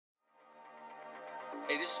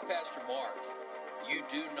Hey, this is Pastor Mark. You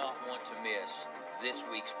do not want to miss this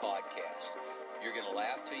week's podcast. You're going to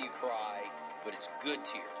laugh till you cry, but it's good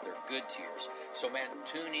tears. They're good tears. So, man,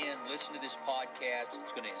 tune in, listen to this podcast.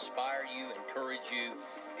 It's going to inspire you, encourage you,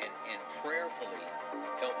 and prayerfully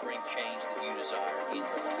help bring change that you desire in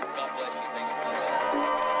your life. God bless you. Thanks for listening.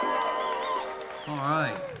 All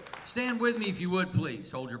right. Stand with me if you would,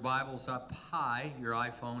 please. Hold your Bibles up high, your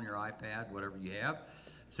iPhone, your iPad, whatever you have.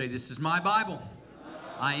 Say, this is my Bible.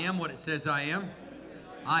 I am what it says I am.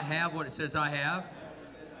 I have what it says I have.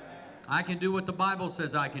 I can do what the Bible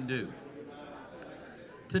says I can do.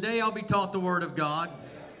 Today I'll be taught the Word of God,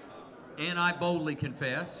 and I boldly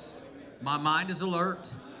confess. My mind is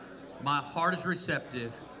alert, my heart is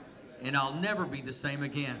receptive, and I'll never be the same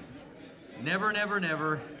again. Never, never,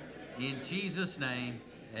 never. In Jesus' name,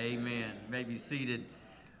 amen. You may be seated.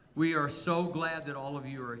 We are so glad that all of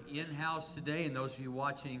you are in-house today, and those of you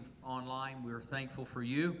watching online, we're thankful for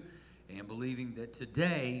you and believing that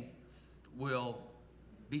today will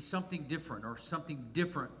be something different, or something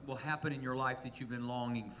different will happen in your life that you've been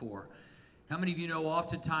longing for. How many of you know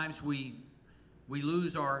oftentimes we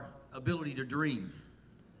lose our ability to dream,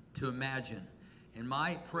 to imagine? And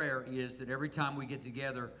my prayer is that every time we get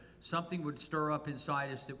together, something would stir up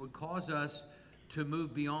inside us that would cause us to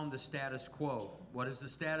move beyond the status quo. What is the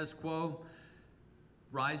status quo?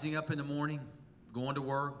 Rising up in the morning, going to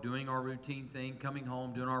work, doing our routine thing, coming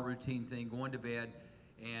home, doing our routine thing, going to bed,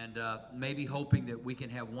 and maybe hoping that we can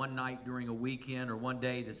have one night during a weekend or one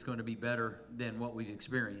day that's going to be better than what we've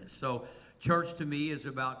experienced. So church to me is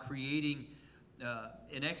about creating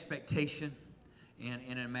an expectation and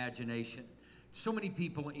an imagination. So many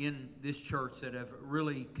people in this church that have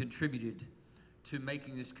really contributed to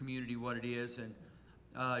making this community what it is, and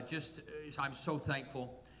I'm so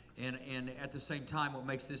thankful. And at the same time, what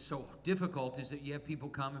makes this so difficult is that you have people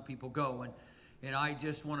come and people go, and I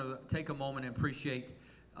just want to take a moment and appreciate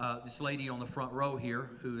this lady on the front row here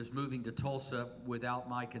who is moving to Tulsa without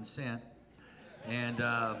my consent, and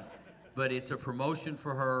but it's a promotion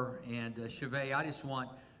for her. And Chevy, I just want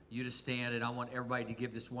you to stand, and I want everybody to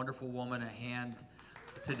give this wonderful woman a hand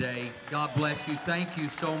today. God bless you. Thank you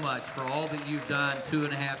so much for all that you've done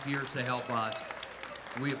 2.5 years to help us.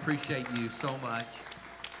 We appreciate you so much.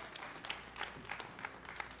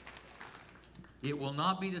 It will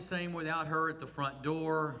not be the same without her at the front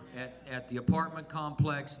door, at the apartment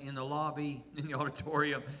complex, in the lobby, in the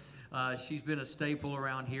auditorium. She's been a staple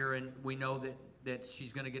around here, and we know that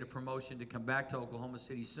she's going to get a promotion to come back to Oklahoma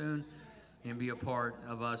City soon and be a part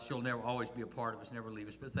of us. She'll never always be a part of us, never leave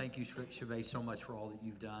us. But thank you, Chevy, so much for all that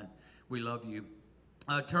you've done. We love you.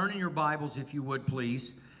 Turn in your Bibles, if you would,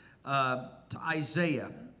 please, to Isaiah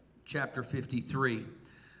chapter 53.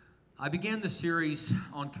 I began the series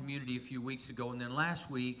on community a few weeks ago, and then last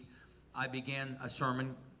week I began a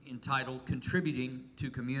sermon entitled Contributing to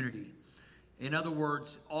Community. In other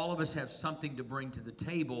words, all of us have something to bring to the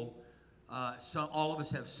table. All of us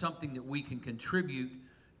have something that we can contribute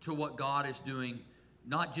to what God is doing,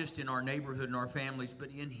 not just in our neighborhood and our families, but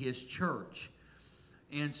in His church.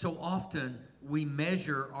 And so often we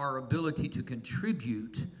measure our ability to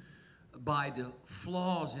contribute by the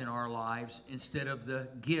flaws in our lives instead of the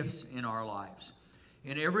gifts in our lives.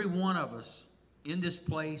 And every one of us in this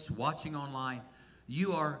place, watching online,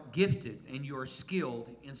 you are gifted and you are skilled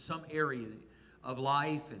in some area of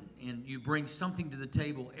life, and you bring something to the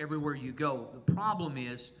table everywhere you go. The problem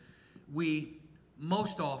is we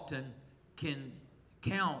most often can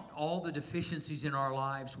count all the deficiencies in our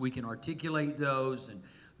lives. We can articulate those and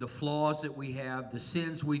the flaws that we have, the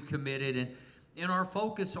sins we've committed, and our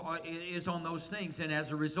focus is on those things. And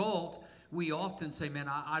as a result, we often say, man,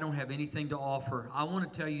 I don't have anything to offer. I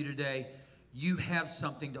want to tell you today, you have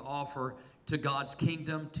something to offer to God's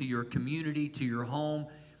kingdom, to your community, to your home.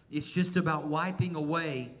 It's just about wiping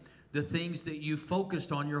away the things that you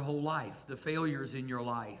focused on your whole life, the failures in your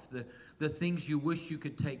life, the things you wish you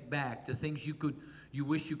could take back, the things you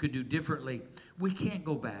wish you could do differently. We can't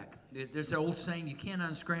go back. There's an old saying, you can't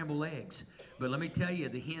unscramble eggs. But let me tell you,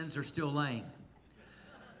 the hens are still laying.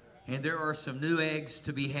 And there are some new eggs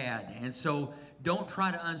to be had. And so don't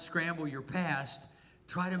try to unscramble your past.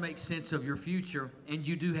 Try to make sense of your future, and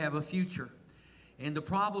you do have a future. And the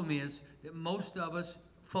problem is that most of us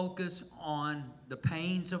focus on the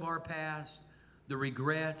pains of our past, the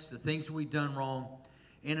regrets, the things we've done wrong.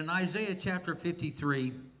 And in Isaiah chapter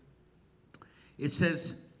 53, it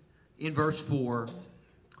says in verse 4,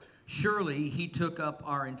 "Surely he took up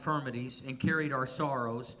our infirmities and carried our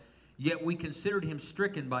sorrows, yet we considered him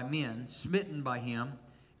stricken by men, smitten by him,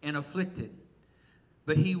 and afflicted.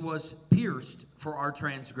 But he was pierced for our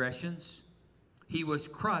transgressions. He was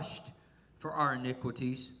crushed for our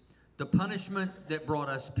iniquities. The punishment that brought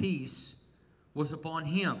us peace was upon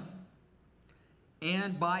him.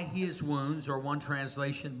 And by his wounds, or one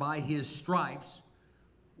translation, by his stripes,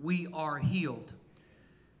 we are healed.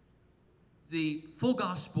 The full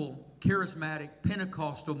gospel, charismatic,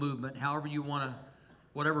 Pentecostal movement, however you want to,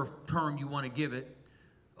 whatever term you want to give it,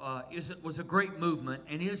 was a great movement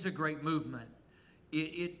and is a great movement.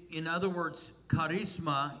 In other words,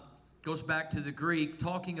 charisma goes back to the Greek,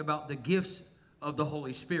 talking about the gifts of the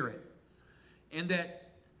Holy Spirit. And that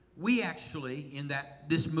we actually, in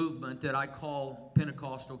this movement that I call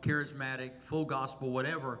Pentecostal, charismatic, full gospel,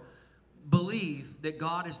 whatever, believe that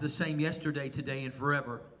God is the same yesterday, today, and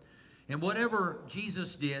forever. And whatever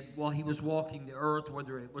Jesus did while he was walking the earth,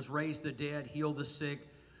 whether it was raise the dead, heal the sick,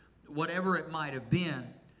 whatever it might have been,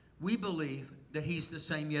 we believe that he's the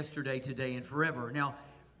same yesterday, today, and forever. Now,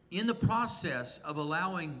 in the process of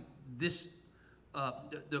allowing this,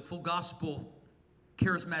 the full gospel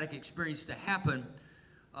charismatic experience to happen,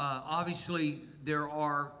 obviously there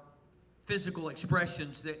are physical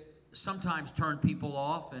expressions that sometimes turn people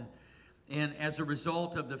off, and as a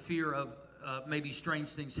result of the fear of maybe strange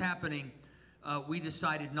things happening, we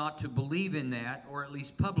decided not to believe in that, or at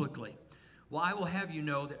least publicly. Well, I will have you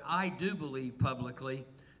know that I do believe publicly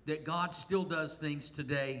that God still does things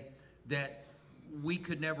today that we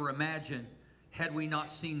could never imagine had we not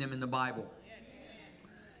seen them in the Bible.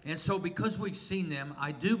 And so because we've seen them,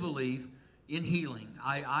 I do believe in healing.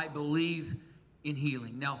 I believe in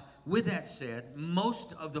healing. Now, with that said,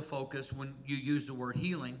 most of the focus when you use the word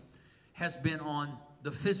healing has been on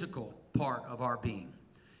the physical part of our being.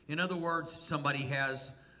 In other words, somebody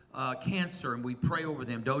has cancer and we pray over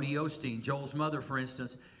them. Dodie Osteen, Joel's mother, for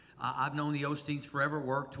instance, I've known the Osteens forever,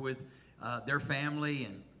 worked with their family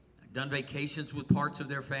and done vacations with parts of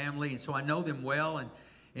their family, and so I know them well.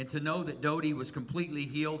 And to know that Dodie was completely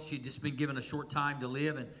healed, she'd just been given a short time to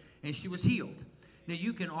live, and she was healed. Now,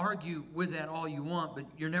 you can argue with that all you want, but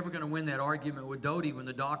you're never going to win that argument with Dodie when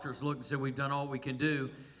the doctors look and say, we've done all we can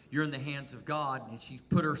do. You're in the hands of God. And she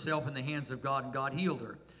put herself in the hands of God, and God healed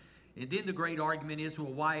her. And then the great argument is,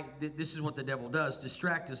 well, why? This is what the devil does,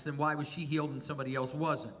 distract us. Then why was she healed and somebody else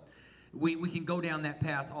wasn't? We can go down that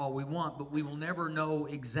path all we want, but we will never know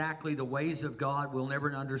exactly the ways of God. We'll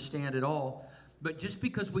never understand it all. But just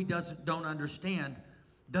because we don't understand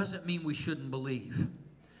doesn't mean we shouldn't believe.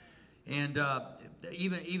 And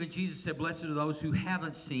even Jesus said, blessed are those who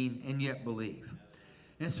haven't seen and yet believe.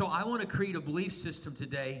 And so I want to create a belief system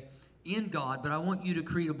today in God, but I want you to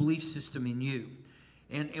create a belief system in you.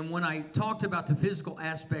 And when I talked about the physical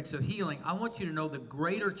aspects of healing, I want you to know the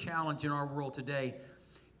greater challenge in our world today,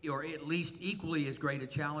 or at least equally as great a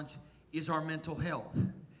challenge, is our mental health.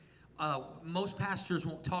 Most pastors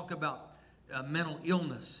won't talk about mental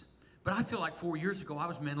illness, but I feel like 4 years ago I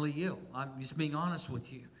was mentally ill. I'm just being honest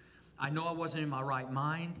with you. I know I wasn't in my right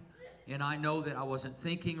mind, and I know that I wasn't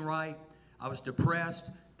thinking right. I was depressed.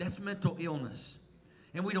 That's mental illness,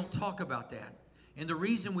 and we don't talk about that. And the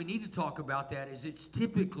reason we need to talk about that is it's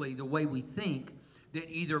typically the way we think that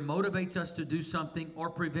either motivates us to do something or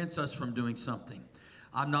prevents us from doing something.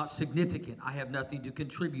 I'm not significant. I have nothing to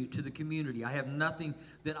contribute to the community. I have nothing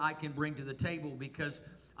that I can bring to the table because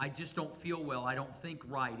I just don't feel well. I don't think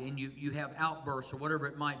right. And you have outbursts or whatever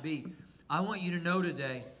it might be. I want you to know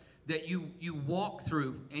today that you walk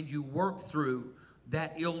through and you work through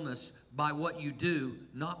that illness by what you do,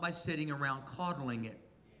 not by sitting around coddling it.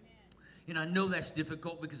 And I know that's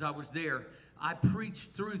difficult because I was there. I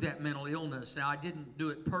preached through that mental illness. Now, I didn't do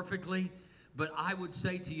it perfectly, but I would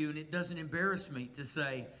say to you, and it doesn't embarrass me to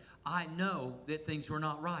say, I know that things were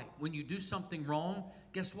not right. When you do something wrong,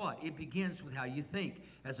 guess what? It begins with how you think.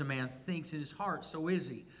 As a man thinks in his heart, so is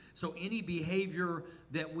he. So any behavior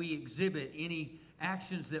that we exhibit, any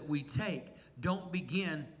actions that we take, don't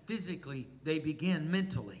begin physically, they begin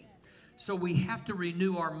mentally. So we have to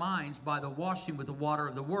renew our minds by the washing with the water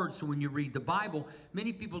of the Word. So when you read the Bible,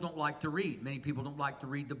 many people don't like to read. Many people don't like to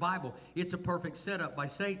read the Bible. It's a perfect setup by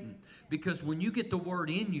Satan. Because when you get the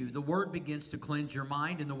Word in you, the Word begins to cleanse your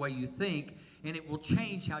mind and the way you think, and it will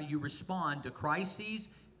change how you respond to crises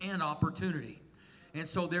and opportunity. And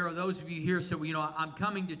so there are those of you here who say, well, you know, I'm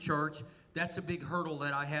coming to church. That's a big hurdle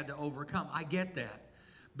that I had to overcome. I get that.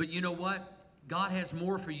 But you know what? God has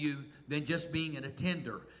more for you than just being an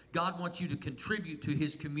attender. God wants you to contribute to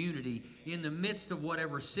His community in the midst of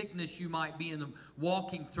whatever sickness you might be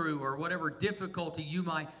walking through or whatever difficulty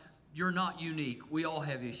you're not unique. We all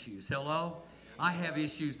have issues. Hello? I have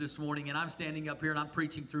issues this morning, and I'm standing up here and I'm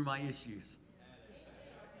preaching through my issues.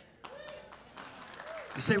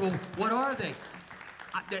 You say, well, what are they?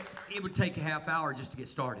 It would take a half hour just to get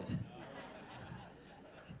started.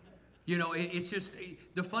 You know, it's just,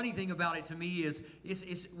 the funny thing about it to me is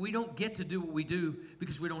we don't get to do what we do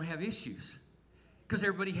because we don't have issues. Because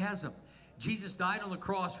everybody has them. Jesus died on the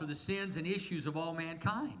cross for the sins and issues of all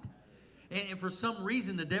mankind. And for some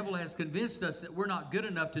reason, the devil has convinced us that we're not good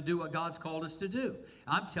enough to do what God's called us to do.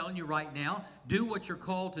 I'm telling you right now, do what you're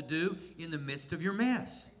called to do in the midst of your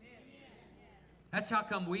mess. That's how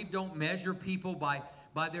come we don't measure people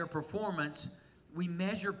by their performance. We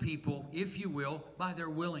measure people, if you will, by their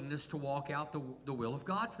willingness to walk out the will of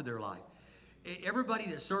God for their life. Everybody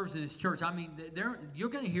that serves in this church, I mean, you're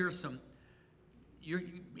going to hear some.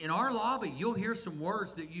 In our lobby, you'll hear some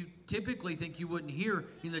words that you typically think you wouldn't hear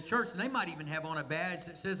in the church, and they might even have on a badge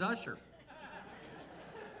that says usher.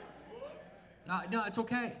 No, it's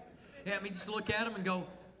okay. Yeah, I mean, just look at them and go,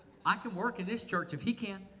 I can work in this church if he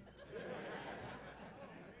can.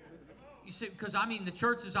 You see, because I mean, the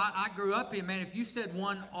churches I grew up in, man, if you said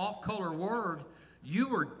one off-color word, you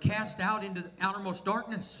were cast out into the outermost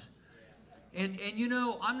darkness. And you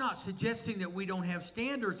know, I'm not suggesting that we don't have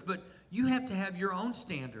standards, but you have to have your own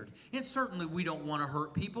standard. And certainly we don't want to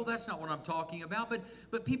hurt people. That's not what I'm talking about.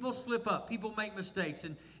 But people slip up. People make mistakes.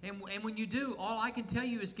 And when you do, all I can tell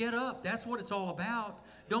you is get up. That's what it's all about.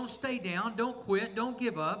 Don't stay down. Don't quit. Don't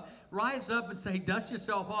give up. Rise up and say, dust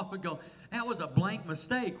yourself off and go, that was a blank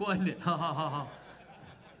mistake, wasn't it? Ha, ha, ha, ha.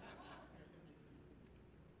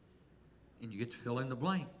 And you get to fill in the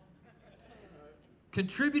blank.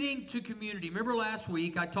 Contributing to community. Remember last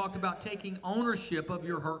week I talked about taking ownership of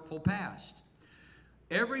your hurtful past.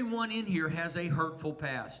 Everyone in here has a hurtful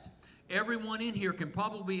past. Everyone in here can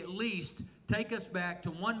probably at least take us back to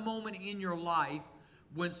one moment in your life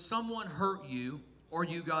when someone hurt you or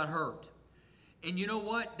you got hurt. And you know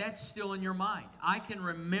what? That's still in your mind. I can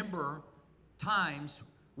remember times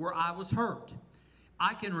where I was hurt.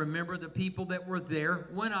 I can remember the people that were there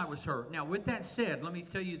when I was hurt. Now, with that said, let me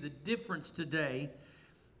tell you the difference today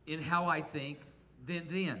in how I think than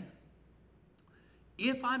then.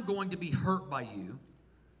 If I'm going to be hurt by you,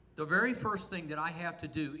 the very first thing that I have to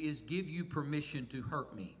do is give you permission to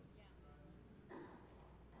hurt me.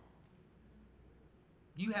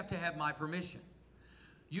 You have to have my permission.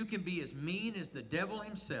 You can be as mean as the devil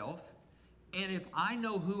himself, and if I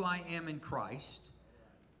know who I am in Christ,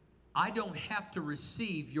 I don't have to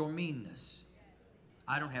receive your meanness.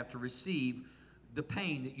 I don't have to receive the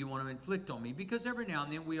pain that you want to inflict on me, because every now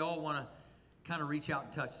and then we all want to kind of reach out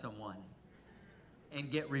and touch someone and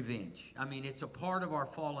get revenge. I mean, it's a part of our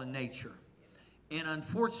fallen nature. And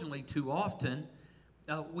unfortunately, too often,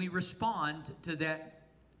 we respond to that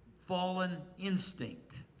fallen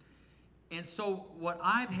instinct. And so what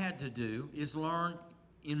I've had to do is learn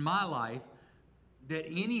in my life that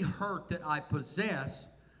any hurt that I possess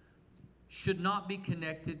should not be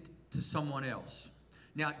connected to someone else.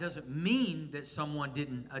 Now, it doesn't mean that someone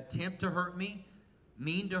didn't attempt to hurt me,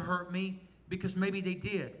 mean to hurt me, because maybe they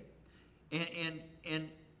did. And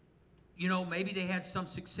you know, maybe they had some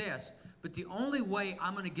success. But the only way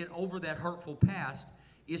I'm going to get over that hurtful past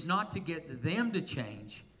is not to get them to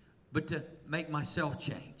change, but to make myself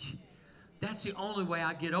change. That's the only way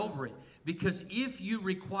I get over it. Because if you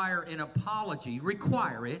require an apology,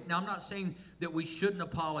 require it. Now, I'm not saying that we shouldn't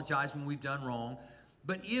apologize when we've done wrong.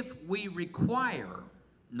 But if we require,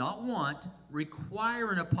 not want,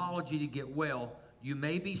 require an apology to get well, you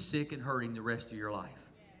may be sick and hurting the rest of your life.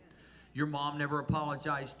 Your mom never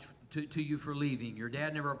apologized to you for leaving. Your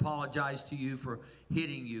dad never apologized to you for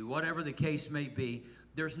hitting you. Whatever the case may be,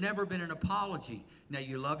 there's never been an apology. Now,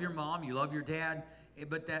 you love your mom, you love your dad,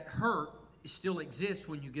 but that hurt still exists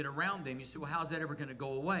when you get around them. You say, well, how's that ever going to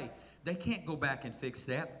go away? They can't go back and fix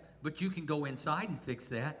that, but you can go inside and fix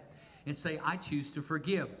that and say, I choose to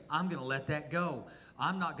forgive. I'm going to let that go.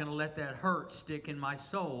 I'm not going to let that hurt stick in my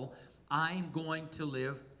soul. I'm going to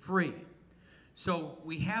live free. So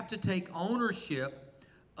we have to take ownership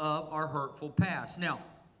of our hurtful past. Now,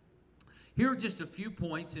 here are just a few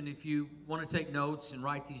points, and if you want to take notes and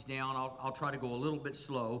write these down, I'll try to go a little bit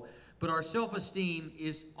slow. But our self-esteem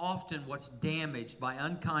is often what's damaged by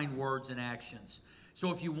unkind words and actions.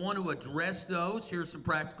 So if you want to address those, here's some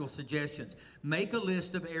practical suggestions. Make a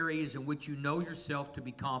list of areas in which you know yourself to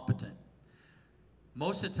be competent.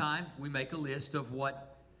 Most of the time, we make a list of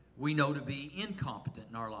what we know to be incompetent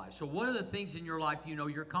in our lives. So what are the things in your life you know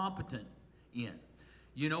you're competent in?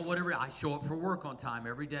 You know, whatever, I show up for work on time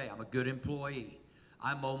every day. I'm a good employee.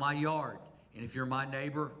 I mow my yard. And if you're my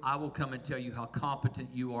neighbor, I will come and tell you how competent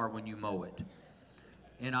you are when you mow it.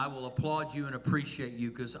 And I will applaud you and appreciate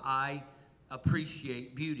you, because I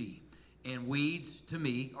appreciate beauty. And weeds, to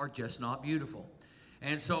me, are just not beautiful.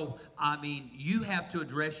 And so, I mean, you have to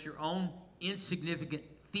address your own insignificant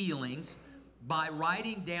feelings by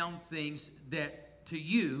writing down things that to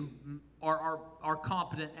you are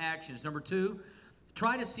competent actions. Number 2,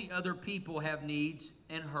 try to see other people have needs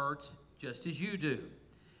and hurts just as you do,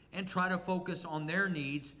 and try to focus on their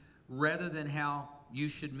needs rather than how you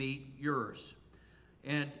should meet yours.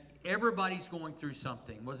 And everybody's going through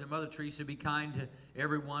something. Was it Mother Teresa, be kind to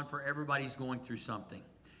everyone, for everybody's going through something.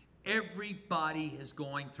 Everybody is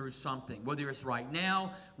going through something, whether it's right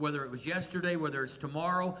now, whether it was yesterday, whether it's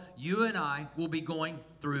tomorrow. You and I will be going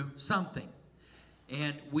through something.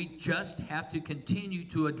 And we just have to continue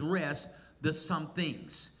to address the some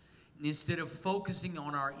things instead of focusing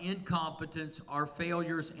on our incompetence, our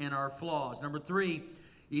failures, and our flaws. Number 3,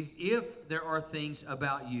 if there are things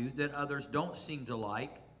about you that others don't seem to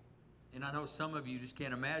like, and I know some of you just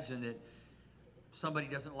can't imagine that somebody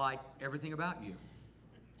doesn't like everything about you.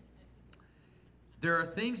 There are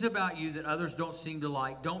things about you that others don't seem to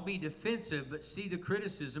like. Don't be defensive, but see the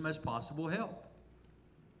criticism as possible help.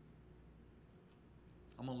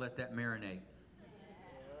 I'm going to let that marinate.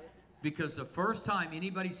 Because the first time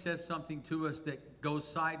anybody says something to us that goes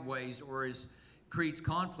sideways or creates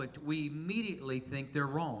conflict, we immediately think they're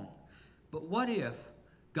wrong. But what if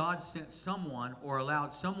God sent someone or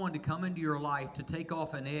allowed someone to come into your life to take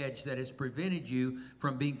off an edge that has prevented you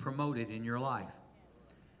from being promoted in your life?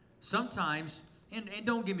 Sometimes, and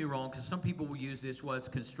don't get me wrong, because some people will use this, well, it's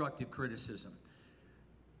constructive criticism.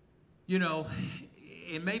 You know,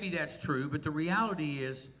 and maybe that's true, but the reality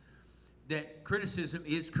is that criticism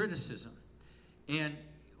is criticism. And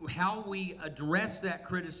how we address that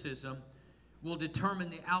criticism will determine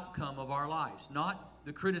the outcome of our lives, not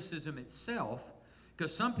the criticism itself,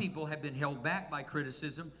 because some people have been held back by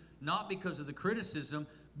criticism, not because of the criticism,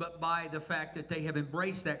 but by the fact that they have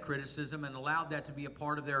embraced that criticism and allowed that to be a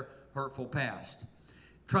part of their hurtful past.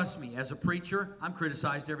 Trust me, as a preacher, I'm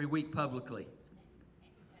criticized every week publicly.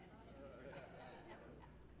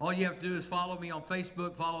 All you have to do is follow me on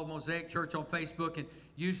Facebook, follow Mosaic Church on Facebook, and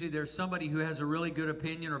usually there's somebody who has a really good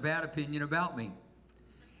opinion or bad opinion about me.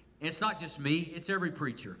 And it's not just me, it's every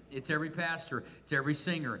preacher, it's every pastor, it's every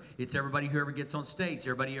singer, it's everybody who ever gets on stage,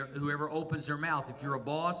 everybody who ever opens their mouth. If you're a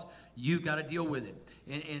boss, you've got to deal with it.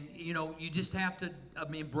 And you know, you just have to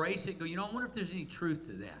embrace it. Go, you know, I wonder if there's any truth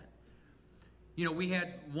to that. You know, we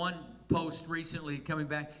had one post recently coming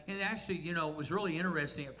back, and actually, you know, it was really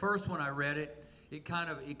interesting. At first when I read it, it kind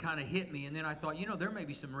of hit me, and then I thought, you know, there may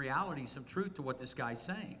be some reality, some truth to what this guy's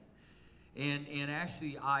saying. And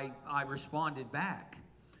actually, I responded back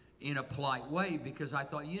in a polite way, because I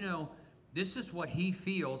thought, you know, this is what he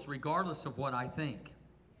feels regardless of what I think.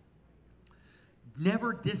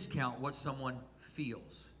 Never discount what someone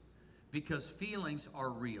feels, because feelings are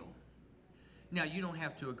real. Now, you don't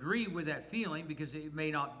have to agree with that feeling, because it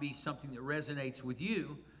may not be something that resonates with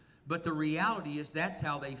you, but the reality is that's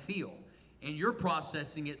how they feel. And you're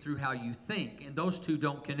processing it through how you think, and those two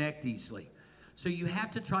don't connect easily. So you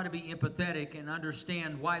have to try to be empathetic and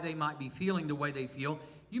understand why they might be feeling the way they feel.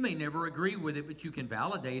 You may never agree with it, but you can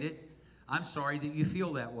validate it. I'm sorry that you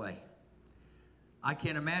feel that way. I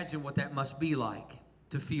can't imagine what that must be like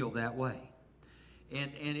to feel that way. And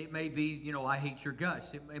it may be, you know, I hate your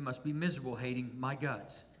guts. It must be miserable hating my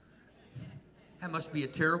guts. That must be a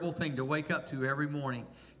terrible thing to wake up to every morning.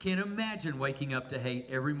 Can't imagine waking up to hate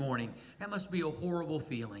every morning. That must be a horrible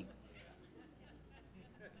feeling.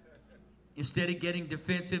 Instead of getting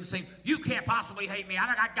defensive and saying, you can't possibly hate me, I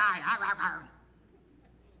got guy.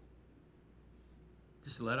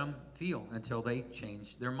 Just let them feel until they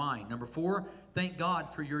change their mind. Number 4, thank God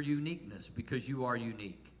for your uniqueness, because you are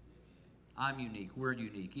unique. I'm unique. We're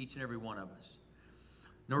unique, each and every one of us.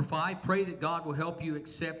 Number 5, pray that God will help you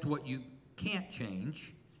accept what you can't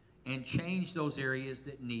change and change those areas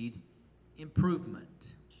that need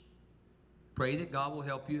improvement. Pray that God will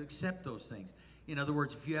help you accept those things. In other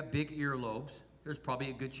words, if you have big earlobes, there's probably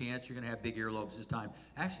a good chance you're going to have big earlobes this time.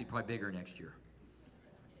 Actually, probably bigger next year,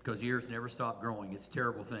 because ears never stop growing. It's a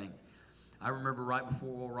terrible thing. I remember right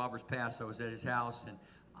before Will Roberts passed, I was at his house, and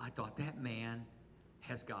I thought, that man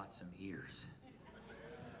has got some ears.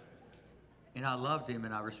 And I loved him,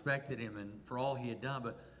 and I respected him and for all he had done,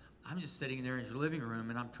 but I'm just sitting there in his living room,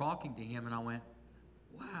 and I'm talking to him, and I went,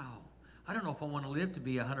 wow, I don't know if I want to live to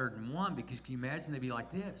be 101, because can you imagine they'd be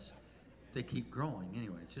like this? They keep growing.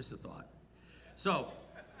 Anyway, it's just a thought. So,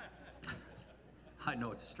 I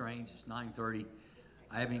know it's strange. It's 9:30.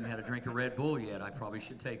 I haven't even had a drink of Red Bull yet. I probably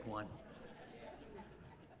should take one.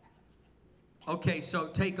 Okay, so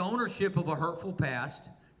take ownership of a hurtful past.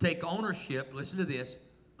 Take ownership, listen to this,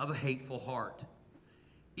 of a hateful heart.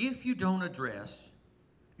 If you don't address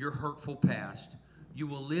your hurtful past, you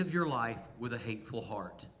will live your life with a hateful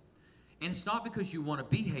heart. And it's not because you want to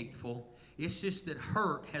be hateful. It's just that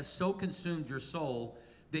hurt has so consumed your soul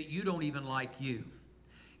that you don't even like you.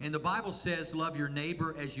 And the Bible says, love your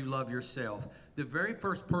neighbor as you love yourself. The very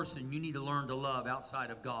first person you need to learn to love outside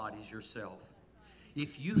of God is yourself.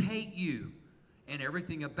 If you hate you and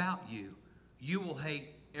everything about you, you will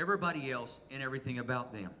hate everybody else and everything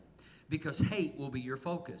about them. Because hate will be your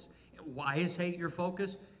focus. Why is hate your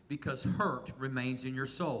focus? Because hurt remains in your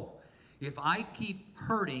soul. If I keep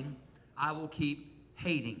hurting, I will keep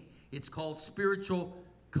hating. It's called spiritual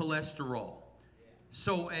cholesterol.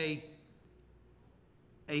 So a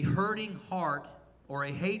hurting heart or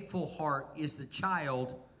a hateful heart is the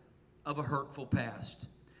child of a hurtful past.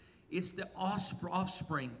 It's the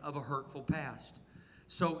offspring of a hurtful past.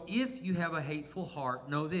 So if you have a hateful heart,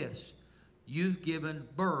 know this: you've given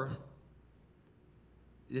birth.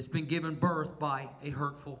 It's been given birth by a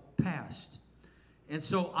hurtful past. And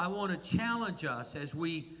so I want to challenge us as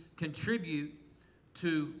we contribute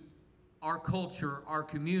to our culture, our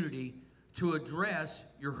community, to address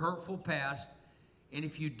your hurtful past. And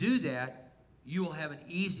if you do that, you will have an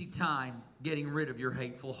easy time getting rid of your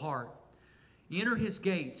hateful heart. Enter his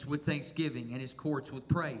gates with thanksgiving and his courts with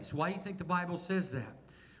praise. Why do you think the Bible says that?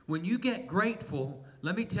 When you get grateful,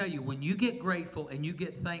 let me tell you, when you get grateful and you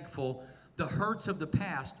get thankful, the hurts of the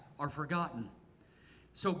past are forgotten.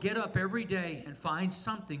 So get up every day and find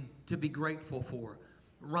something to be grateful for.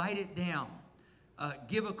 Write it down.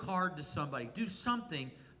 Give a card to somebody. Do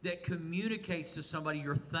something that communicates to somebody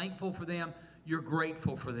you're thankful for them, you're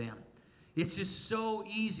grateful for them. It's just so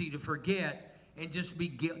easy to forget and just be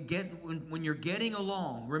when you're getting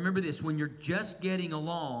along. Remember this: when you're just getting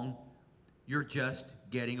along, you're just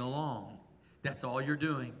getting along. That's all you're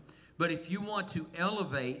doing. But if you want to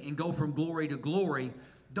elevate and go from glory to glory,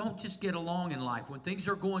 don't just get along in life. When things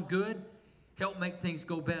are going good, help make things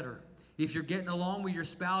go better. If you're getting along with your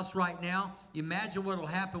spouse right now, imagine what will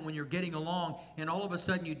happen when you're getting along and all of a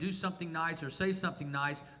sudden you do something nice or say something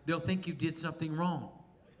nice. They'll think you did something wrong.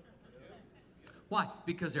 Why?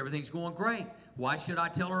 Because everything's going great. Why should I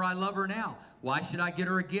tell her I love her now? Why should I get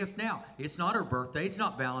her a gift now? It's not her birthday. It's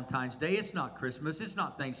not Valentine's Day. It's not Christmas. It's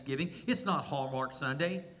not Thanksgiving. It's not Hallmark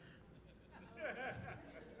Sunday.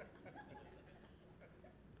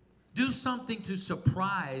 Do something to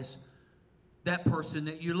surprise that person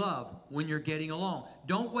that you love when you're getting along.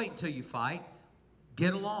 Don't wait until you fight.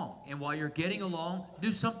 Get along. And while you're getting along,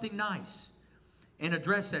 do something nice and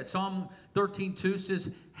address that. Psalm 13:2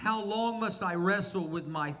 says, how long must I wrestle with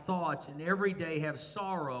my thoughts and every day have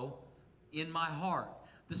sorrow in my heart?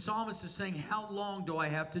 The psalmist is saying, how long do I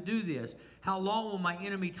have to do this? How long will my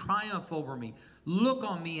enemy triumph over me? Look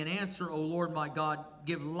on me and answer, O Lord my God.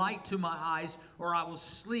 Give light to my eyes, or I will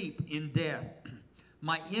sleep in death.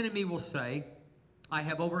 My enemy will say, I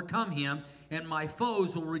have overcome him, and my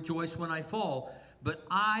foes will rejoice when I fall. But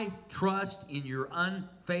I trust in your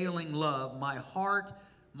unfailing love. My heart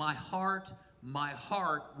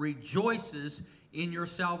rejoices in your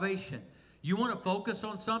salvation. You want to focus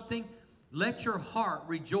on something? Let your heart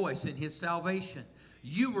rejoice in his salvation.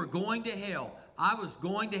 You were going to hell. I was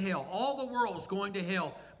going to hell. All the world was going to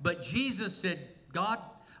hell. But Jesus said, God,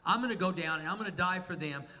 I'm going to go down and I'm going to die for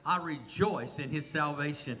them. I rejoice in his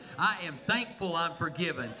salvation. I am thankful I'm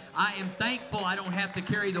forgiven. I am thankful I don't have to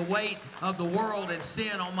carry the weight of the world and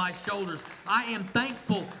sin on my shoulders. I am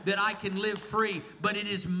thankful that I can live free. But it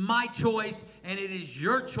is my choice and it is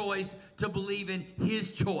your choice to believe in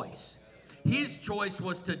his choice. His choice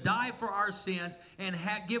was to die for our sins and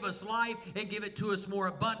give us life and give it to us more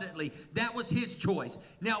abundantly. That was his choice.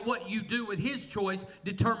 Now, what you do with his choice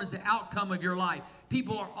determines the outcome of your life.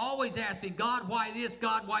 People are always asking, God, why this?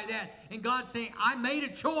 God, why that? And God's saying, I made a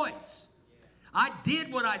choice. I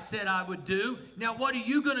did what I said I would do. Now, what are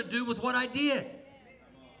you going to do with what I did?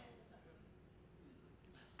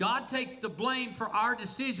 God takes the blame for our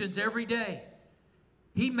decisions every day.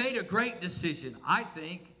 He made a great decision, I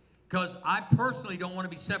think. Because I personally don't want to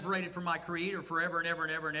be separated from my Creator forever and ever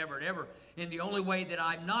and ever and ever and ever. And the only way that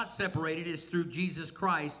I'm not separated is through Jesus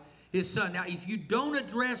Christ, his Son. Now, if you don't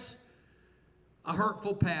address a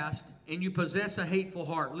hurtful past and you possess a hateful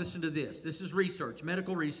heart, listen to this. This is research.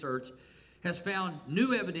 Medical research has found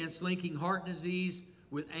new evidence linking heart disease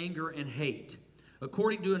with anger and hate.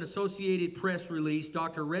 According to an Associated Press release,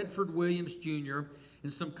 Dr. Redford Williams Jr.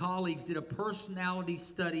 and some colleagues did a personality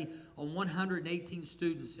study on 118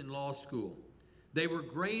 students in law school. They were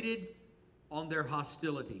graded on their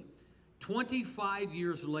hostility. 25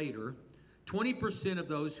 years later, 20% of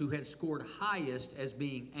those who had scored highest as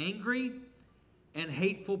being angry and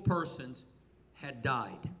hateful persons had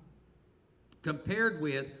died, compared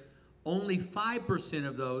with only 5%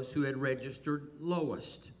 of those who had registered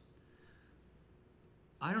lowest.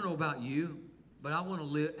 I don't know about you, but I want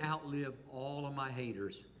to outlive all of my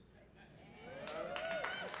haters.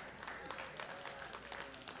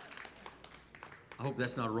 I hope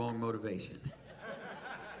that's not a wrong motivation.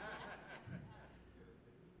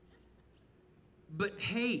 But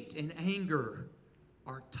hate and anger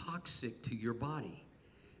are toxic to your body.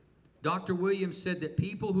 Dr. Williams said that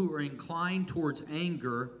people who are inclined towards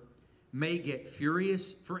anger may get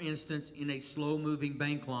furious, for instance, in a slow-moving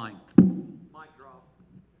bank line. Mic drop.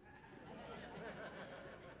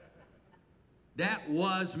 That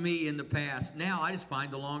was me in the past. Now I just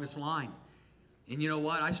find the longest line. And you know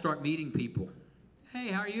what? I start meeting people. Hey,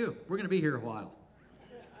 how are you? We're going to be here a while.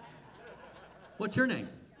 What's your name?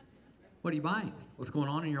 What are you buying? What's going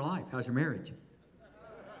on in your life? How's your marriage?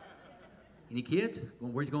 Any kids?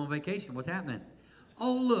 Where'd you go on vacation? What's happening?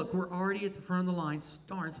 Oh, look, we're already at the front of the line.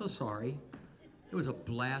 Darn, so sorry. It was a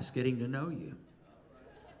blast getting to know you.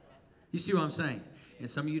 You see what I'm saying? And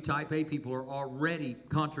some of you type A people are already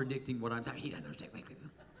contradicting what I'm saying. He doesn't understand.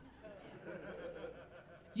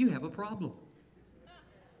 You have a problem.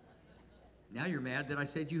 Now you're mad that I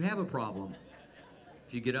said you have a problem.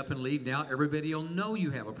 If you get up and leave now, everybody will know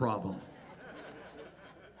you have a problem.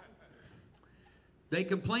 They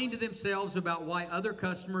complain to themselves about why other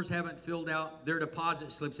customers haven't filled out their deposit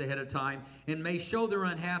slips ahead of time and may show their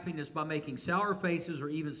unhappiness by making sour faces or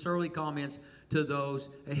even surly comments to those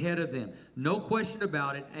ahead of them. No question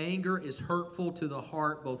about it, anger is hurtful to the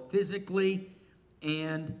heart, both physically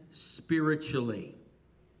and spiritually.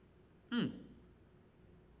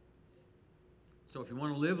 So if you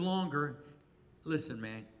want to live longer, listen,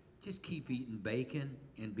 man, just keep eating bacon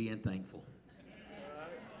and being thankful.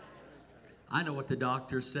 I know what the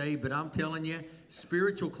doctors say, but I'm telling you,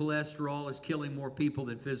 spiritual cholesterol is killing more people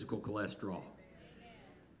than physical cholesterol.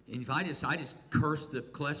 And if I just curse the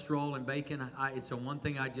cholesterol and bacon, it's the one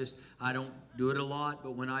thing I don't do it a lot,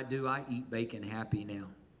 but when I do, I eat bacon happy now.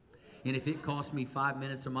 And if it costs me 5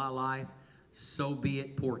 minutes of my life, so be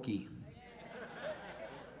it, Porky.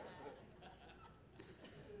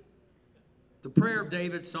 The prayer of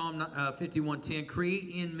David, Psalm 51:10, create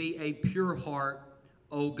in me a pure heart,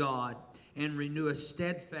 O God, and renew a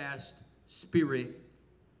steadfast spirit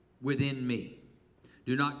within me.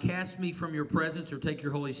 Do not cast me from your presence or take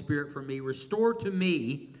your Holy Spirit from me. Restore to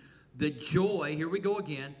me the joy, here we go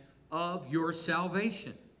again, of your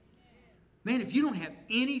salvation. Man, if you don't have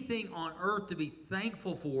anything on earth to be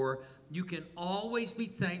thankful for, you can always be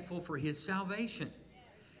thankful for his salvation.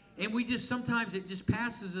 And sometimes it just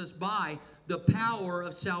passes us by, the power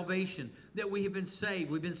of salvation, that we have been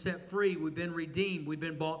saved, we've been set free, we've been redeemed, we've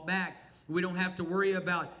been bought back. We don't have to worry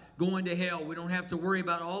about going to hell. We don't have to worry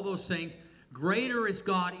about all those things. Greater is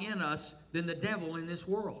God in us than the devil in this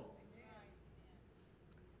world.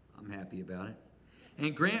 I'm happy about it.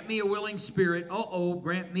 And grant me a willing spirit.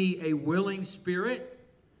 Grant me a willing spirit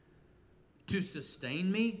to sustain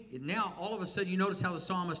me. And now, all of a sudden, you notice how the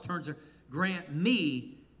psalmist turns there. Grant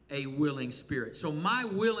me a willing spirit. So my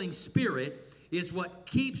willing spirit is what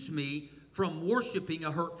keeps me from worshiping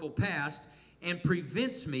a hurtful past and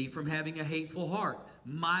prevents me from having a hateful heart.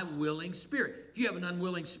 My willing spirit. If you have an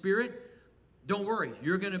unwilling spirit, don't worry.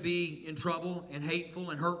 You're going to be in trouble and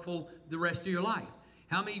hateful and hurtful the rest of your life.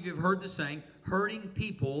 How many of you have heard the saying, hurting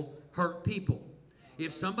people hurt people?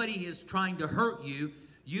 If somebody is trying to hurt you,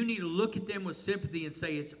 you need to look at them with sympathy and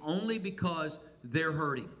say, it's only because they're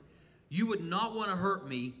hurting. You would not want to hurt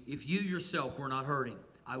me if you yourself were not hurting.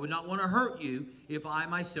 I would not want to hurt you if I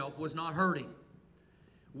myself was not hurting.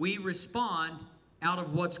 We respond out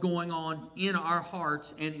of what's going on in our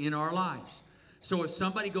hearts and in our lives. So if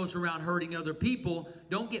somebody goes around hurting other people,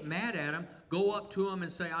 don't get mad at them. Go up to them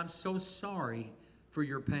and say, I'm so sorry for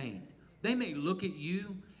your pain. They may look at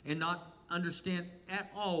you and not understand at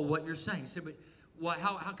all what you're saying. Say, but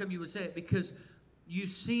how come you would say it? Because you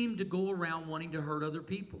seem to go around wanting to hurt other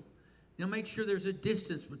people. Now make sure there's a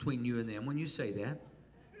distance between you and them when you say that.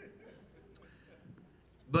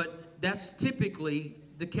 But that's typically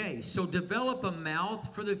the case. So develop a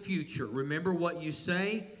mouth for the future. Remember, what you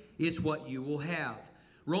say is what you will have.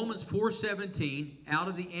 Romans 4:17, out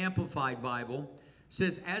of the Amplified Bible,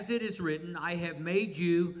 says, as it is written, I have made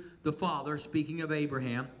you the father, speaking of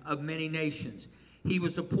Abraham, of many nations. He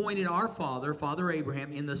was appointed our father, Father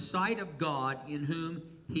Abraham, in the sight of God in whom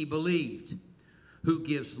he believed, who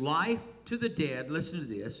gives life to the dead, listen to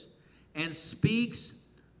this, and speaks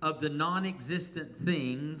of the non-existent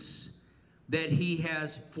things that he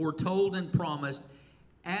has foretold and promised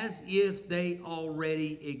as if they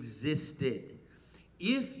already existed.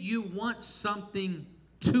 If you want something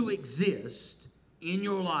to exist in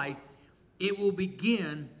your life, it will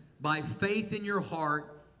begin by faith in your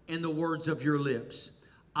heart and the words of your lips.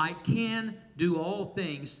 I can do all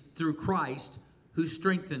things through Christ who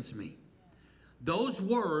strengthens me. Those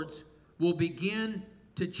words will begin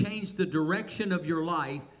to change the direction of your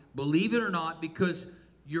life, believe it or not, because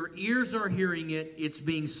your ears are hearing it, it's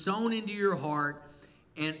being sown into your heart,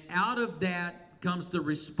 and out of that comes the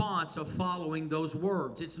response of following those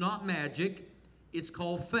words. It's not magic, it's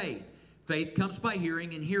called faith. Faith comes by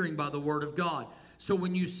hearing, and hearing by the word of God. So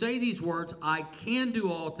when you say these words, I can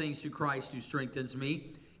do all things through Christ who strengthens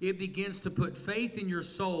me, it begins to put faith in your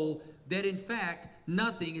soul that in fact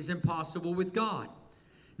nothing is impossible with God.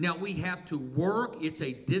 Now we have to work. It's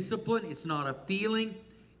a discipline. It's not a feeling.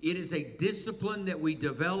 It is a discipline that we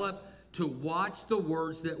develop to watch the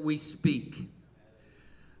words that we speak.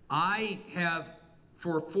 I have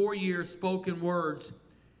for 4 years spoken words,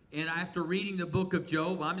 and after reading the book of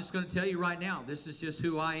Job, I'm just going to tell you right now, this is just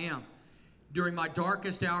who I am. During my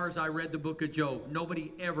darkest hours, I read the book of Job.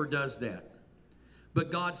 Nobody ever does that.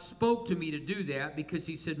 But God spoke to me to do that because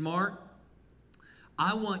he said, Mark,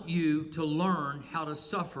 I want you to learn how to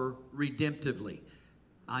suffer redemptively.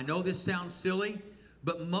 I know this sounds silly,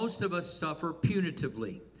 but most of us suffer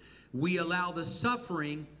punitively. We allow the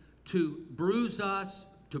suffering to bruise us,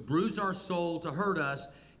 to bruise our soul, to hurt us.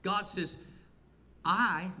 God says,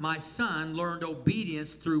 I, my son, learned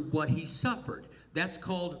obedience through what he suffered. That's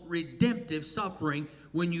called redemptive suffering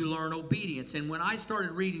when you learn obedience. And when I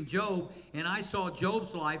started reading Job and I saw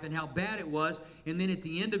Job's life and how bad it was, and then at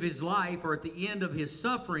the end of his life, or at the end of his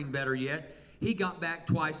suffering, better yet, he got back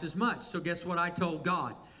twice as much. So guess what I told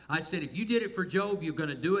God? I said, if you did it for Job, you're going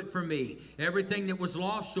to do it for me. Everything that was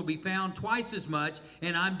lost shall be found twice as much,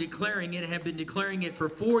 and I'm declaring it, have been declaring it for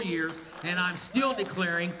 4 years, and I'm still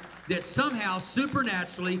declaring that somehow,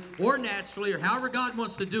 supernaturally, or naturally, or however God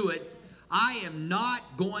wants to do it, I am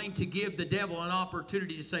not going to give the devil an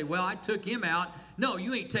opportunity to say, well, I took him out. No,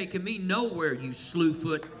 you ain't taking me nowhere, you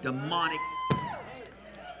slewfoot, demonic.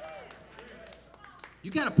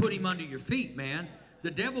 You got to put him under your feet, man. The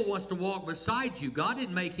devil wants to walk beside you. God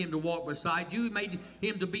didn't make him to walk beside you. He made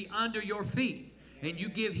him to be under your feet. And you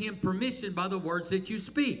give him permission by the words that you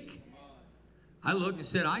speak. I looked and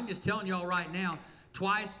said, I'm just telling y'all right now,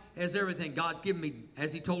 twice as everything God's given me,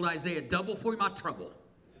 as he told Isaiah, double for my trouble.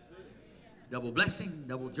 Double blessing,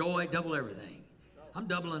 double joy, double everything. I'm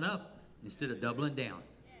doubling up instead of doubling down.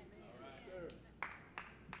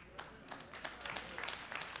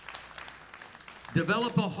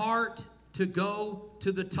 Develop a heart to go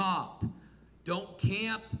to the top. Don't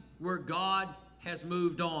camp where God has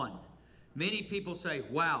moved on. Many people say,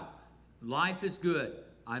 wow, life is good.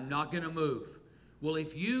 I'm not going to move. Well,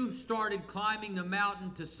 if you started climbing the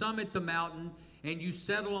mountain to summit the mountain and you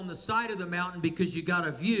settle on the side of the mountain because you got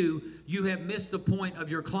a view, you have missed the point of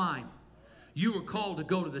your climb. You were called to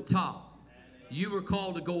go to the top. You were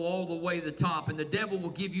called to go all the way to the top, and the devil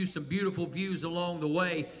will give you some beautiful views along the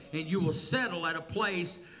way, and you will settle at a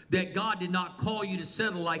place that God did not call you to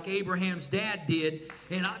settle like Abraham's dad did.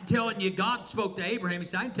 And I'm telling you, God spoke to Abraham. He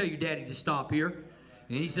said, I didn't tell your daddy to stop here.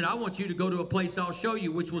 And he said, I want you to go to a place I'll show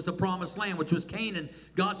you, which was the promised land, which was Canaan.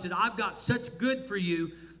 God said, I've got such good for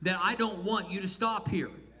you that I don't want you to stop here.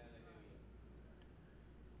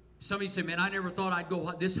 Somebody said, man, I never thought I'd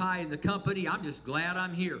go this high in the company. I'm just glad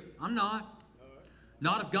I'm here. I'm not.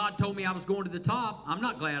 Not if God told me I was going to the top. I'm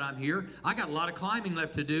not glad I'm here. I got a lot of climbing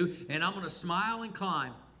left to do, and I'm going to smile and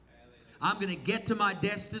climb. I'm going to get to my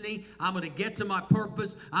destiny. I'm going to get to my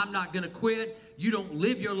purpose. I'm not going to quit. You don't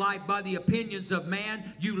live your life by the opinions of man.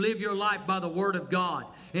 You live your life by the word of God.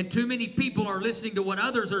 And too many people are listening to what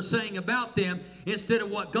others are saying about them instead of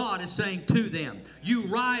what God is saying to them. You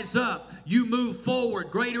rise up. You move forward.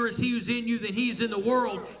 Greater is he who's in you than he's in the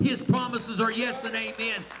world. His promises are yes and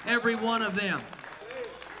amen, every one of them.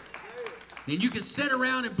 And you can sit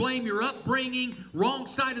around and blame your upbringing, wrong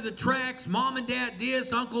side of the tracks, mom and dad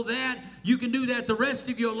this, uncle that. You can do that the rest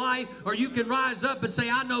of your life, or you can rise up and say,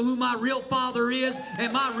 I know who my real father is,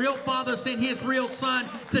 and my real father sent his real son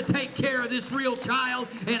to take care of this real child,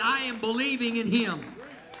 and I am believing in him.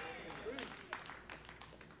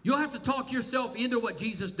 You'll have to talk yourself into what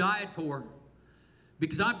Jesus died for,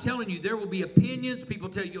 because I'm telling you, there will be opinions. People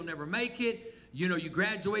tell you you'll never make it. You know, you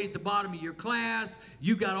graduate at the bottom of your class.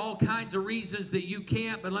 You got all kinds of reasons that you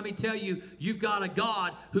can't. But let me tell you, you've got a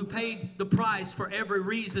God who paid the price for every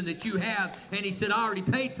reason that you have. And he said, I already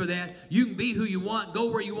paid for that. You can be who you want, go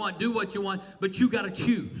where you want, do what you want. But you got to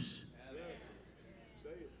choose.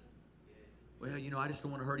 Well, you know, I just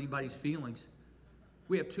don't want to hurt anybody's feelings.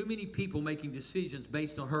 We have too many people making decisions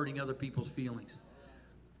based on hurting other people's feelings.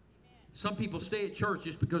 Some people stay at church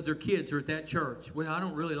just because their kids are at that church. Well, I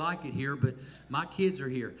don't really like it here, but my kids are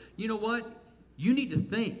here. You know what? You need to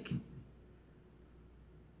think.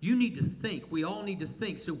 You need to think. We all need to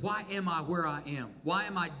think. So why am I where I am? Why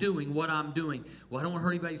am I doing what I'm doing? Well, I don't want to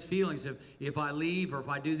hurt anybody's feelings. If I leave or if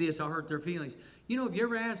I do this, I'll hurt their feelings. You know, have you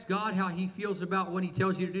ever asked God how he feels about when he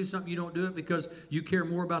tells you to do something, you don't do it because you care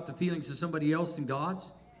more about the feelings of somebody else than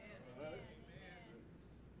God's?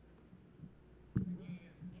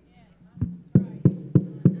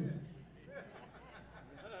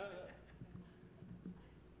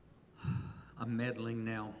 I'm meddling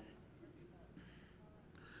now.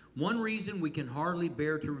 One reason we can hardly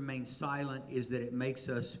bear to remain silent is that it makes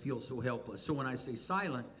us feel so helpless. So when I say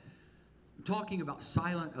silent, I'm talking about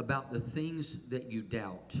silent about the things that you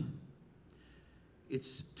doubt.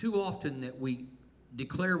 It's too often that we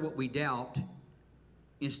declare what we doubt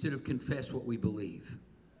instead of confess what we believe.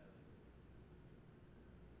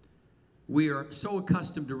 We are so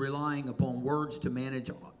accustomed to relying upon words to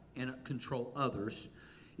manage and control others.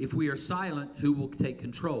 If we are silent, who will take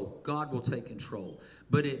control? God will take control.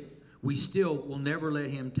 But we still will never let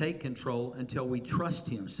him take control until we trust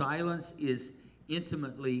him. Silence is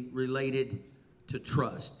intimately related to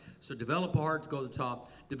trust. So develop a heart to go to the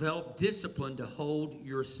top. Develop discipline to hold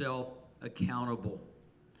yourself accountable.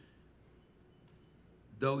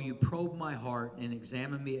 Though you probe my heart and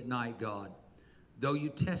examine me at night, God, though you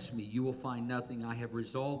test me, you will find nothing. I have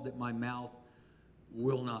resolved that my mouth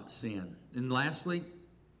will not sin. And lastly,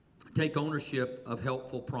 take ownership of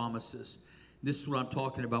helpful promises. This is what I'm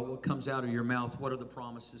talking about. What comes out of your mouth? What are the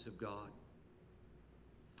promises of God?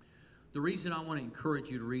 The reason I want to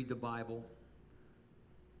encourage you to read the Bible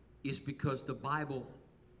is because the Bible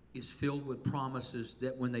is filled with promises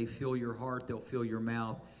that when they fill your heart, they'll fill your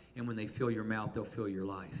mouth. And when they fill your mouth, they'll fill your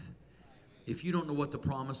life. If you don't know what the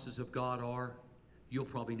promises of God are, you'll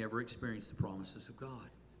probably never experience the promises of God.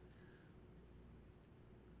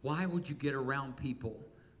 Why would you get around people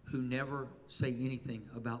who never say anything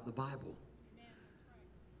about the Bible?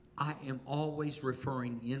 I am always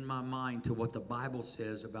referring in my mind to what the Bible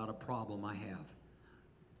says about a problem I have.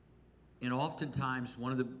 And oftentimes,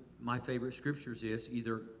 one of my favorite scriptures is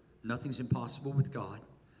either nothing's impossible with God.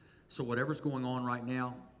 So whatever's going on right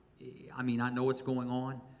now, I know what's going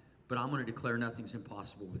on, but I'm going to declare nothing's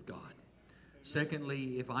impossible with God.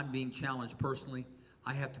 Secondly, if I'm being challenged personally,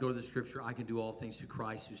 I have to go to the scripture, I can do all things through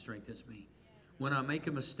Christ who strengthens me. When I make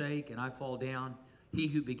a mistake and I fall down, he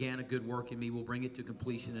who began a good work in me will bring it to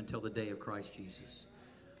completion until the day of Christ Jesus.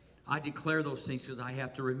 I declare those things because I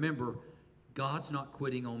have to remember God's not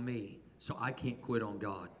quitting on me, so I can't quit on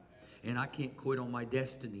God. And I can't quit on my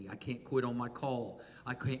destiny. I can't quit on my call.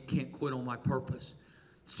 I can't quit on my purpose.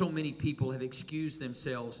 So many people have excused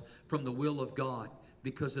themselves from the will of God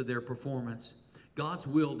because of their performance. God's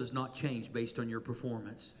will does not change based on your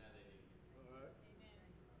performance.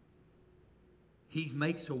 He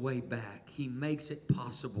makes a way back. He makes it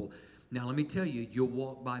possible. Now, let me tell you, you'll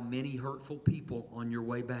walk by many hurtful people on your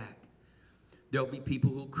way back. There'll be people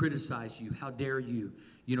who'll criticize you. How dare you?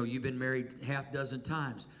 You know, you've been married half dozen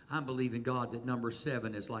times. I'm believing God that number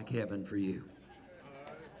 7 is like heaven for you.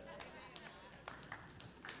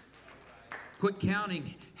 Quit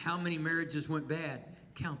counting how many marriages went bad.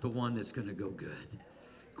 Count the one that's going to go good.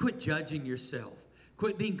 Quit judging yourself.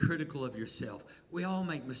 Quit being critical of yourself. We all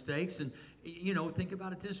make mistakes. And, think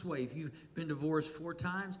about it this way. If you've been divorced 4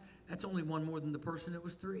 times, that's only one more than the person that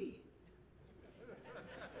was 3.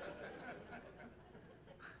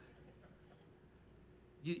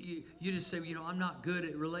 You just say, I'm not good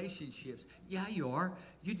at relationships. Yeah, you are.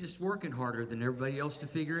 You're just working harder than everybody else to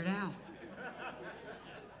figure it out.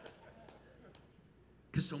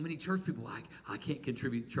 Because so many church people, I can't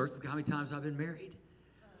contribute to church. Look how many times I've been married.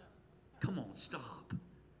 Come on, stop.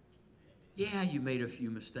 Yeah, you made a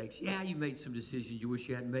few mistakes. Yeah, you made some decisions you wish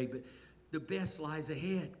you hadn't made, but the best lies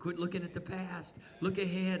ahead. Quit looking at the past. Look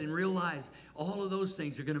ahead and realize all of those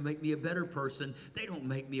things are going to make me a better person. They don't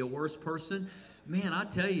make me a worse person. Man, I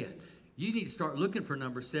tell you, you need to start looking for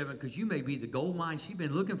number 7 because you may be the gold mine she's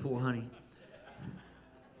been looking for, honey.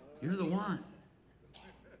 You're the one.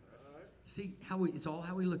 See, it's all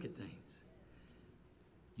how we look at things.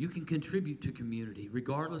 You can contribute to community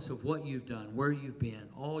regardless of what you've done, where you've been,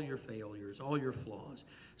 all your failures, all your flaws.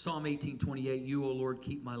 Psalm 18:28, you, O Lord,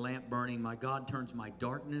 keep my lamp burning. My God turns my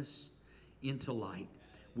darkness into light.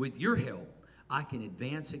 With your help, I can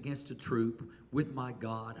advance against a troop. With my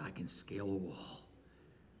God, I can scale a wall.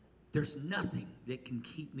 There's nothing that can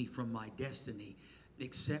keep me from my destiny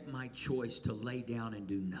except my choice to lay down and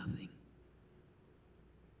do nothing.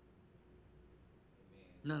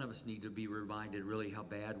 None of us need to be reminded really how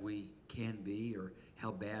bad we can be or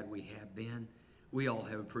how bad we have been. We all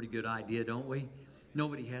have a pretty good idea, don't we?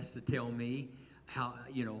 Nobody has to tell me how,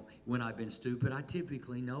 when I've been stupid. I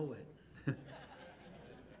typically know it.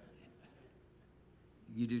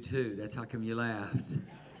 You do too. That's how come you laughed.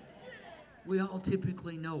 We all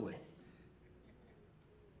typically know it.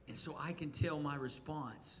 And so I can tell my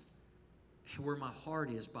response, where my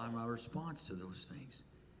heart is, by my response to those things.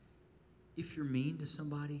 If you're mean to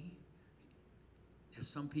somebody, as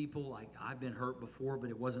some people, like I've been hurt before, but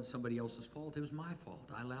it wasn't somebody else's fault. It was my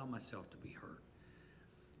fault. I allowed myself to be hurt.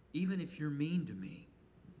 Even if you're mean to me,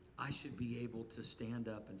 I should be able to stand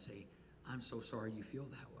up and say, I'm so sorry you feel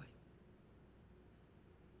that way.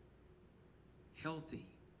 Healthy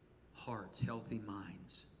hearts, healthy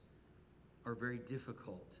minds are very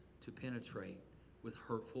difficult to penetrate with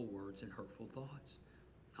hurtful words and hurtful thoughts.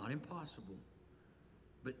 Not impossible,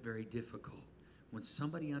 but very difficult. When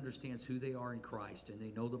somebody understands who they are in Christ and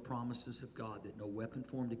they know the promises of God, that no weapon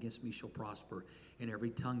formed against me shall prosper, and every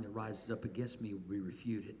tongue that rises up against me will be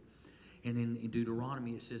refuted. And then in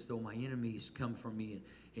Deuteronomy it says, though my enemies come from me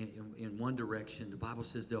in one direction, the Bible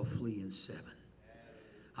says they'll flee in 7.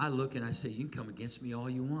 I look and I say, you can come against me all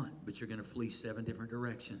you want, but you're going to flee 7 different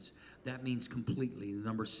directions. That means completely. The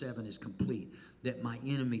number 7 is complete. That my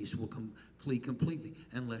enemies will flee completely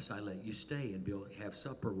unless I let you stay and have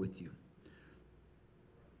supper with you.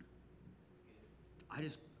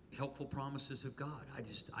 Helpful promises of God. I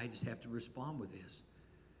just have to respond with this.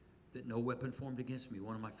 That no weapon formed against me,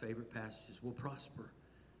 one of my favorite passages, will prosper.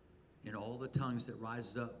 And all the tongues that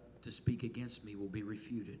rise up to speak against me will be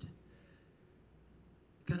refuted.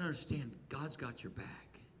 You got to understand, God's got your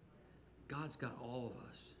back. God's got all of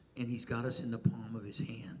us. And he's got us in the palm of his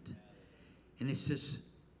hand. And it says,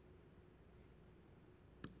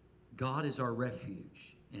 God is our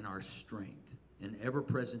refuge and our strength, an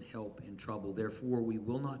ever-present help in trouble. Therefore we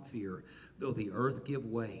will not fear, though the earth give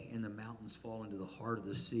way and the mountains fall into the heart of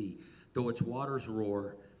the sea, though its waters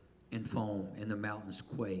roar and foam and the mountains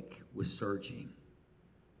quake with surging.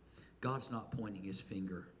 God's not pointing his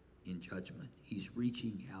finger in judgment. He's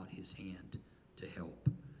reaching out his hand to help.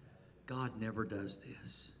 God never does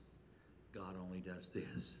this. God only does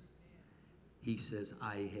this. He says,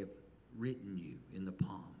 I have written you in the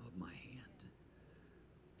palm of my hand.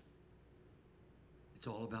 It's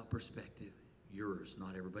all about perspective. Yours,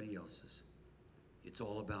 not everybody else's. It's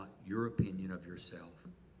all about your opinion of yourself,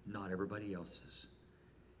 not everybody else's.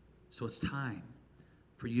 So it's time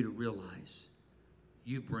for you to realize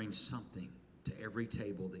you bring something to every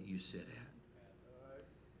table that you sit at.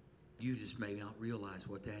 You just may not realize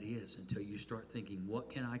what that is until you start thinking, what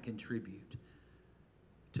can I contribute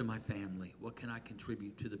to my family? What can I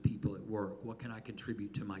contribute to the people at work? What can I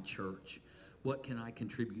contribute to my church? What can I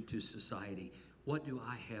contribute to society? What do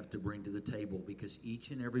I have to bring to the table? Because each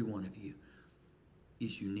and every one of you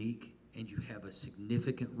is unique and you have a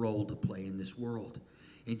significant role to play in this world.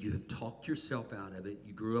 And you have talked yourself out of it.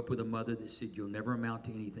 You grew up with a mother that said you'll never amount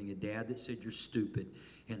to anything, a dad that said you're stupid,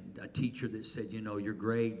 and a teacher that said, your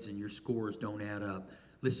grades and your scores don't add up.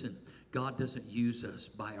 Listen, God doesn't use us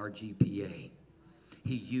by our GPA.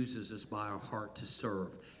 He uses us by our heart to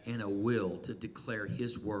serve and a will to declare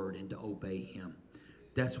his word and to obey him.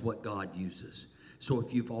 That's what God uses. So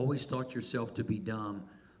if you've always thought yourself to be dumb,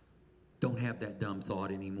 don't have that dumb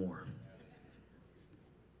thought anymore.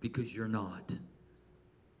 Because you're not.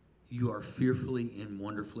 You are fearfully and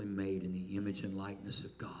wonderfully made in the image and likeness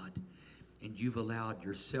of God. And you've allowed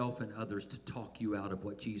yourself and others to talk you out of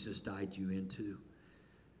what Jesus died you into.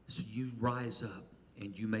 So you rise up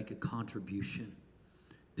and you make a contribution.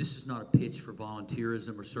 This is not a pitch for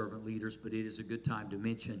volunteerism or servant leaders, but it is a good time to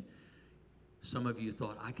mention. Some of you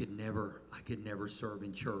thought, I could never serve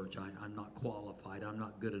in church. I'm not qualified. I'm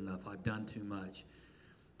not good enough. I've done too much.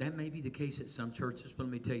 That may be the case at some churches, but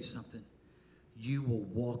let me tell you something. You will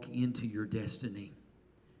walk into your destiny.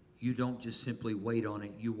 You don't just simply wait on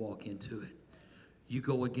it. You walk into it. You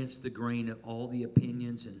go against the grain of all the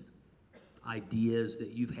opinions and ideas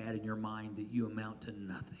that you've had in your mind that you amount to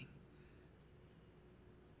nothing.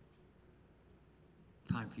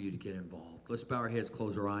 Time for you to get involved. Let's bow our heads,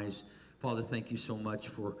 close our eyes. Father, thank you so much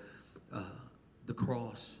for the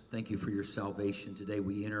cross. Thank you for your salvation. Today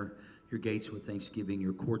we enter your gates with thanksgiving,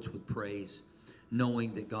 your courts with praise,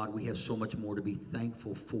 knowing that, God, we have so much more to be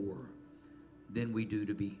thankful for than we do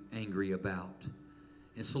to be angry about.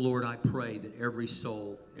 And so, Lord, I pray that every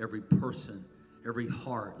soul, every person, every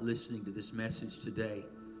heart listening to this message today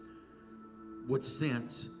would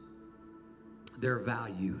sense their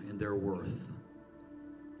value and their worth.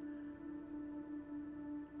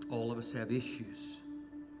 All of us have issues,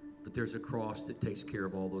 but there's a cross that takes care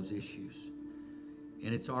of all those issues.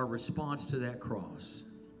 And it's our response to that cross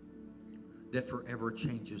that forever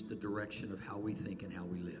changes the direction of how we think and how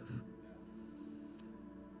we live.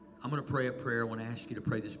 I'm going to pray a prayer. I want to ask you to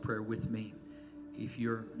pray this prayer with me. If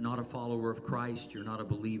you're not a follower of Christ, you're not a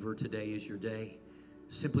believer, today is your day.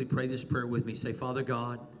 Simply pray this prayer with me. Say, Father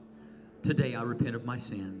God, today I repent of my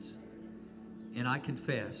sins, and I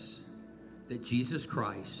confess that Jesus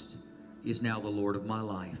Christ is now the Lord of my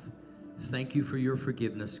life. Thank you for your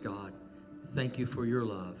forgiveness, God. Thank you for your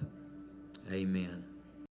love. Amen.